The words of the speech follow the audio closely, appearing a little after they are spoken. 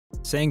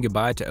Saying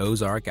goodbye to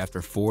Ozark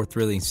after 4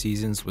 thrilling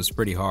seasons was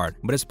pretty hard,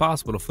 but it's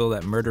possible to fill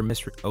that murder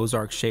mystery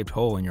Ozark-shaped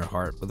hole in your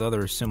heart with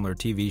other similar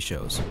TV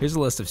shows. Here's a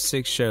list of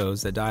 6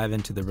 shows that dive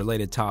into the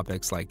related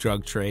topics like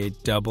drug trade,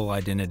 double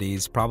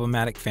identities,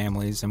 problematic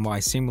families, and why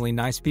seemingly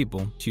nice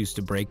people choose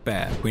to break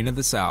bad. Queen of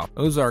the South.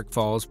 Ozark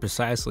falls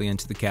precisely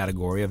into the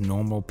category of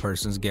normal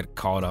persons get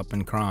caught up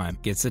in crime,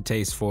 gets a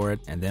taste for it,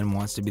 and then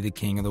wants to be the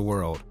king of the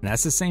world. And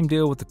that's the same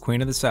deal with the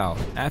Queen of the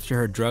South. After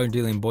her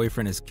drug-dealing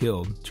boyfriend is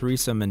killed,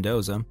 Teresa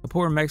Mendoza, a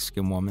poor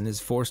Mexican woman, is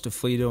forced to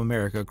flee to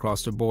America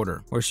across the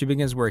border, where she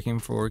begins working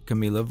for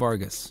Camila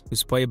Vargas,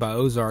 who's played by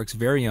Ozark's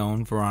very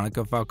own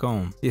Veronica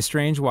Falcon, the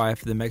estranged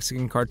wife of the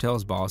Mexican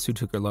cartel's boss who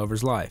took her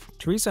lover's life.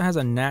 Teresa has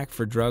a knack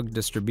for drug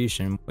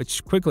distribution,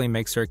 which quickly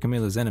makes her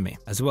Camila's enemy,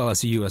 as well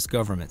as the U.S.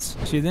 government's.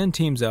 She then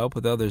teams up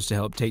with others to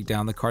help take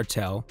down the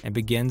cartel and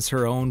begins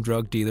her own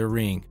drug dealer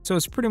ring. So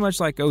it's pretty much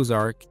like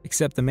Ozark,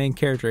 except the main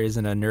character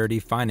isn't a nerdy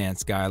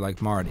finance guy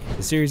like Marty.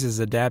 The series is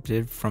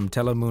adapted from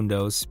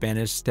Telemundo's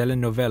Spanish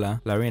telenovela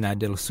La Reina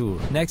del Sur.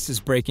 Next is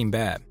Breaking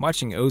Bad.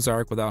 Watching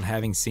Ozark without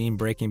having seen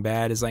Breaking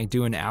Bad is like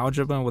doing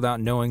algebra without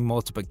knowing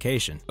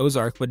multiplication.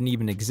 Ozark wouldn't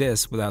even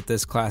exist without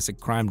this classic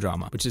crime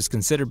drama, which is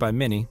considered by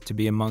many to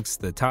be amongst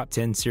the top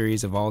 10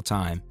 series of all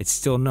time. It's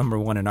still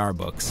 #1 in our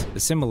books. The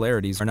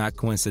similarities are not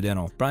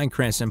coincidental. Bryan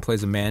Cranston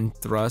plays a man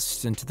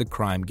thrust into the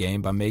crime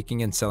game by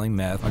making and selling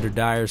meth under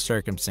dire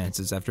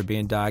circumstances after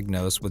being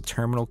diagnosed with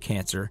terminal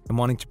cancer and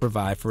wanting to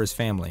provide for his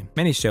family.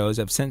 Many shows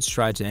have since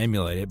tried to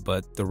emulate it,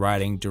 but the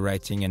writing,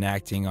 directing, and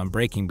acting on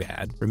Breaking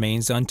Bad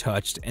remains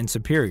untouched and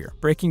superior.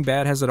 Breaking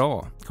Bad has it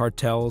all: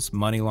 cartels,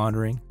 money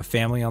laundering, a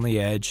family on the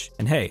edge,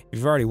 and hey, if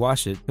you've already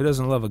watched it, who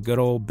doesn't love a good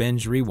old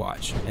binge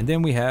rewatch? And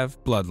then we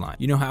have Bloodline.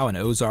 You know how in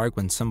Ozark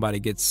when somebody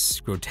gets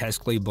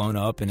grotesquely blown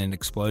up in an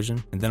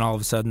explosion, and then all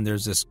of a sudden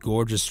there's this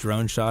gorgeous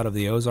drone shot of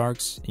the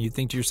Ozarks, and you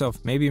think to yourself,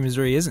 maybe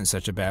Missouri isn't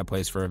such a bad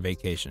place for a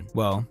vacation.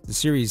 Well, the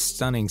series'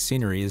 stunning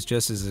scenery is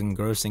just as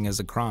engrossing as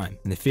the crime,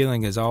 and the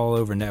feeling is all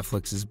over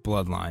Netflix's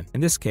Bloodline.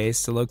 In this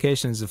case, the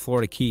location is the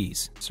Florida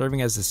Keys,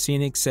 serving as a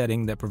scenic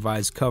setting that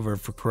provides cover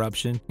for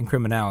corruption and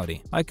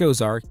criminality. Like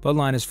Ozark,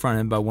 Bloodline is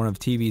fronted by one of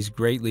TV's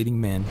great leading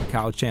men,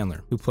 Kyle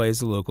Chandler, who plays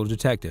the local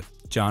detective,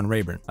 John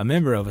Rayburn, a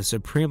member of a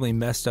supremely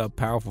messed up,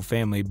 powerful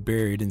family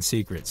buried in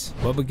secrets.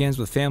 What begins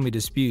with family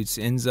disputes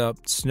ends up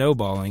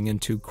snowballing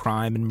into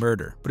crime and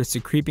murder, but it's a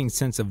creeping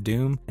sense of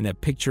doom and a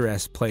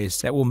picturesque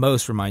place that will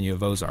most remind you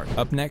of Ozark.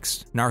 Up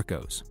next,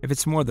 Narcos. If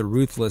it's more the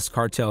ruthless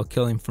cartel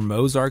killing from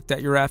Ozark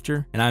that you're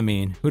after, and I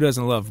mean, who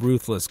doesn't love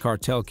ruthless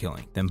cartel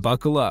killing, then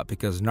buckle up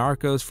because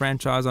Narcos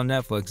franchise on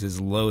Netflix is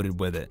loaded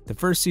with it. The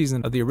first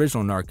season of the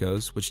original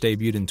Narcos, which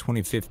debuted in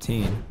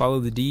 2015,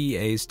 followed the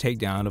DEA's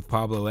takedown of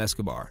Pablo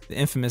Escobar,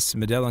 the infamous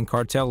Medellin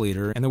cartel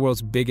leader and the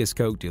world's biggest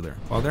coke dealer.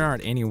 While there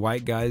aren't any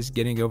white guys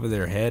getting over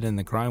their head in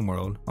the crime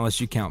world, unless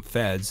you count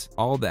feds,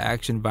 all the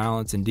action,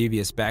 violence, and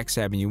devious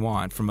backstabbing you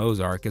want from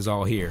Ozark is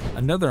all here.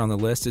 Another on the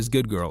list is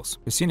Good Girls.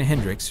 Christina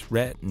Hendricks,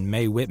 Rhett, and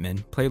Mae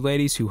Whitman play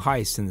ladies who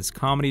heist in this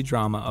comedy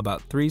drama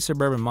about 3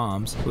 suburban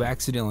moms who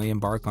accidentally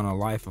embark on a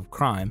life of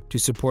crime to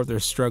support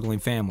their struggling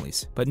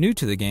families. But new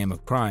to the game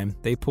of crime,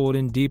 they pulled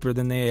in deeper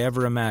than they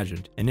ever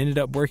imagined and ended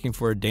up working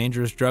for a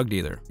dangerous drug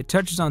dealer. It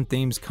touches on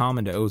themes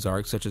common to Ozark,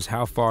 such as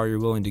how far you're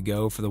willing to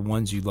go for the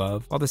ones you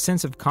love. While the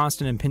sense of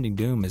constant impending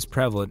doom is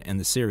prevalent in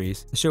the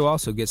series, the show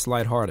also gets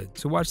lighthearted,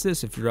 so watch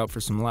this if you're up for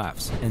some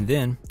laughs. And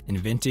then,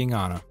 Inventing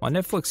Anna. While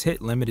Netflix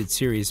hit limited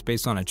series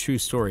based on a true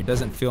story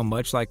doesn't feel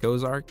much like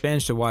Ozark,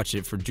 fans should watch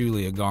it for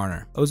Julia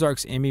Garner.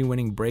 Ozark's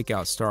Emmy-winning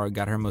breakout star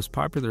got her most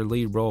popular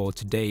lead role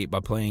to date by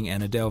playing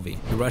Anna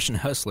Delvey, the Russian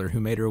hustler who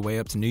made her way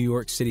up to New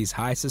York City's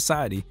high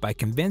society by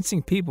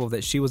convincing people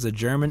that she was a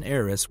German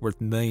heiress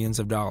worth millions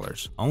of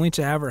dollars, only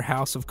to have her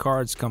house of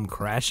cards come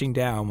crashing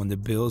down when the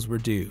bills were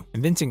due.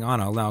 Inventing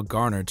Anna allowed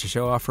Garner to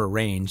show off her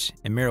range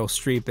and Meryl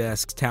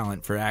Streep-esque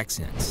talent for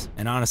accents.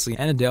 And honestly,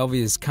 Anna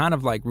Delvey is kind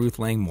of like Ruth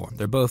Langmore.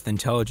 They're both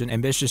intelligent,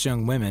 ambitious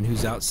young women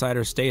whose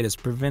outsider status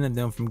prevented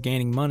them from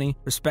gaining money,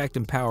 respect,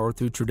 and power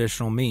through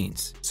traditional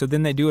means. So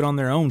then they do it on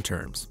their own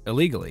terms,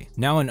 illegally.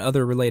 Now in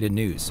other related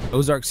news,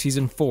 Ozark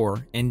Season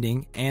 4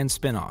 ending and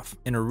spinoff.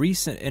 In a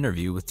recent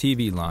interview with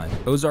TV Line,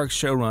 Ozark's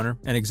showrunner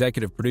and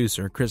executive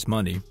producer Chris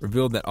Mundy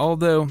revealed that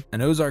although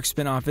an Ozark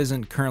spinoff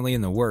isn't currently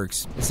in the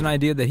works, it's an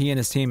idea that he and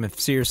his team have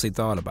seriously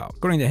thought about.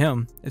 According to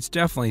him, it's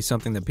definitely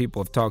something that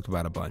people have talked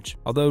about a bunch,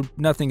 although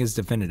nothing is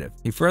definitive.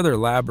 He further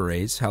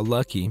elaborates how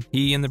lucky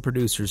he and the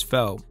producers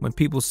felt when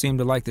people seemed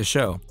to like the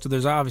show, so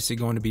there's obviously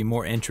going to be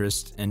more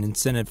interest and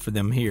incentive for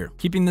them here.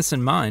 Keeping this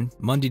in mind,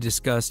 Mundy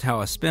discussed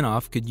how a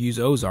spinoff could use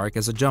Ozark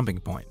as a jumping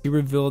point. He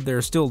revealed there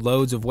are still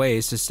loads of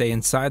ways to stay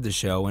inside the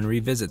show and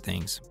revisit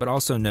things, but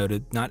also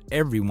noted not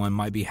everyone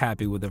might be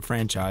happy with a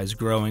franchise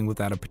growing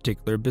without a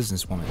particular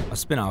businesswoman. A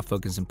spinoff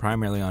focusing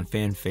primarily on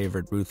fan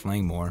favorite Ruth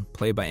Langmore,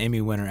 played by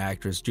Emmy winner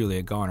actress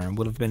Julia Garner,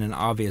 would have been an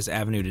obvious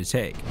avenue to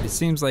take. It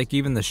seems like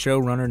even the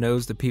showrunner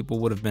knows the people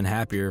would have been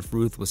happier if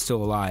Ruth was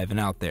still alive and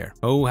out there.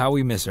 Oh, how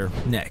we miss her.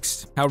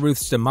 Next, how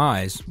Ruth's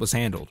demise was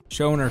handled.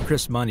 Showrunner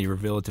Chris Mundy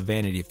revealed to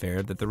Vanity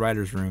Fair that the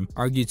writers' room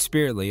argued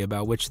spiritedly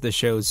about which of the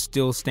show's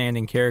still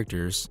standing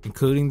characters,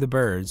 including the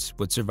Byrdes,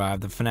 would survive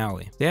the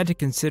finale. They had to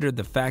consider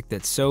the fact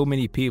that so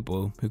many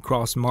people who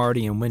crossed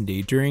Marty and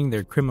Wendy during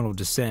their criminal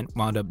descent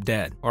wound up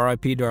dead.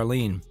 R.I.P.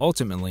 Darlene.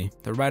 Ultimately,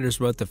 the writers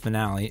wrote the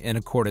finale in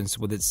accordance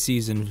with its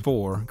season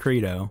 4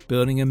 credo,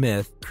 building a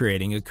myth,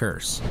 creating a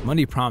curse.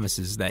 Mundy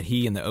promises that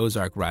he and the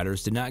Ozark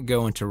writers did not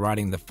go into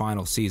writing the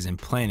final season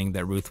planning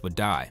that Ruth would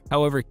die.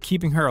 However,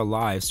 keeping her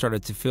alive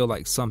started to feel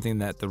like something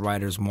that the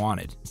writers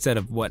wanted, instead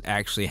of what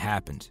actually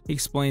happened. He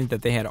explained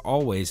that they had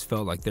always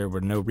felt like there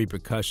were no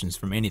repercussions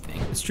from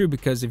anything. It's true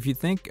because if you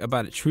think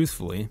about it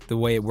truthfully, the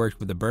way it worked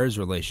with the Byrdes'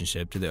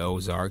 relationship to the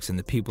Ozarks and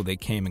the people they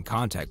came in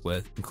contact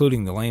with,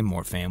 including the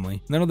Langmore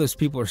family, none of those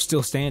people are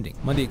still standing.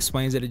 Mundy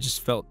explains that it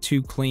just felt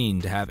too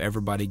clean to have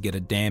everybody get a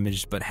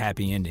damaged but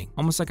happy ending,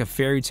 almost like a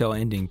fairy tale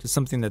ending to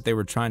something that they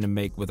were trying to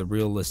make with a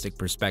realistic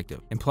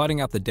perspective. In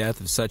plotting out the death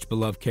of such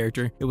beloved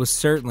character, it was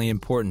certainly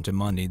important to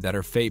Mundy that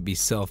her fate be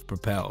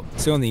self-propelled.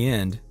 So in the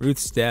end,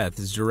 Ruth's death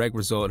is a direct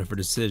result of her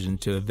decision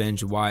to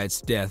avenge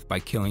Wyatt's death by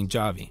killing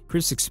Javi.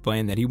 Chris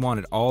explained that he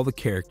wanted all the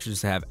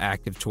characters to have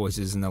active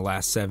choices in the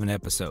last 7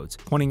 episodes,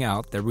 pointing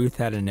out that Ruth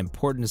had an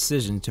important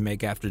decision to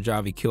make after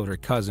Javi killed her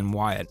cousin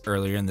Wyatt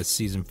earlier in the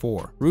season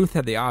 4. Ruth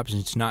had the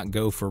option to not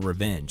go for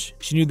revenge.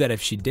 She knew that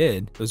if she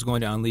did, it was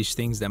going to unleash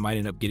things that might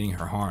end up getting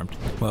her harmed.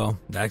 Well,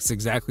 that's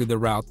exactly the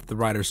route that the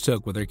writers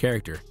took with her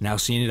character. Now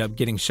she ended up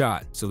getting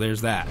shot, so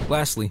there's that.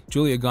 Lastly,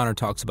 Julia Garner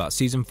talks about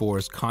season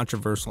 4's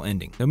controversial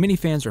ending. Though many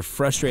fans are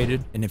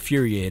frustrated and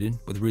infuriated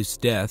with Ruth's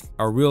death,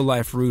 our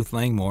real-life Ruth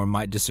Langmore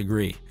might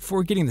disagree.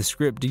 Before getting the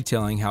script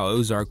detailing how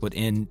Ozark would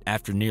end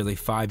after nearly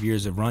 5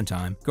 years of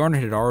runtime, Garner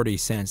had already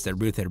sensed that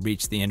Ruth had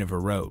reached the end of her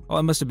road. While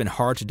it must have been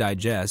hard to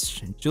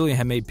digest, Julia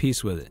had made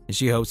peace with it, and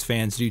she hopes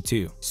fans do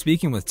too.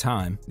 Speaking with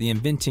Time, the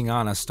Inventing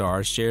Anna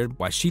star shared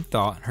why she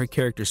thought her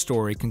character's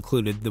story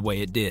concluded the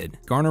way it did.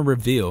 Garner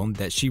revealed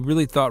that she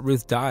really thought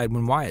Ruth died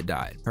when Wyatt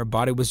died. Her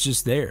body was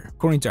just there.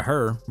 According to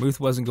her, Ruth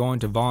wasn't going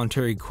to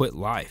voluntarily quit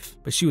life,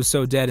 but she was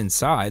so dead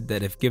inside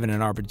that if given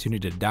an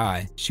opportunity to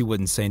die, she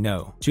wouldn't say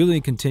no.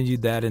 Julia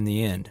continued that in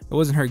the end, it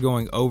wasn't her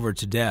going over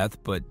to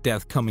death, but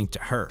death coming to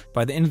her.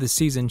 By the end of the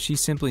season, she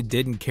simply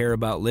didn't care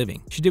about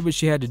living. She did what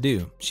she had to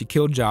do. She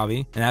killed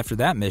Javi, and after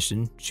that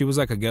mission, she was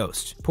like a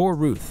ghost. Poor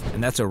Ruth.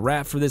 And that's a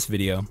wrap for this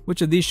video.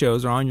 Which of these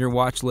shows are on your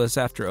watch list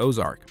after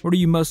Ozark? What are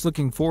you most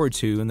looking forward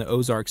to in the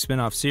Ozark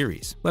spin-off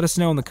series? Let us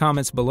know in the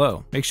comments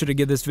below. Make sure to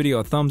give this video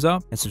a thumbs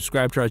up and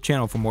subscribe to our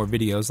channel for more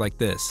videos like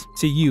this.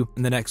 See you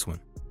in the next one.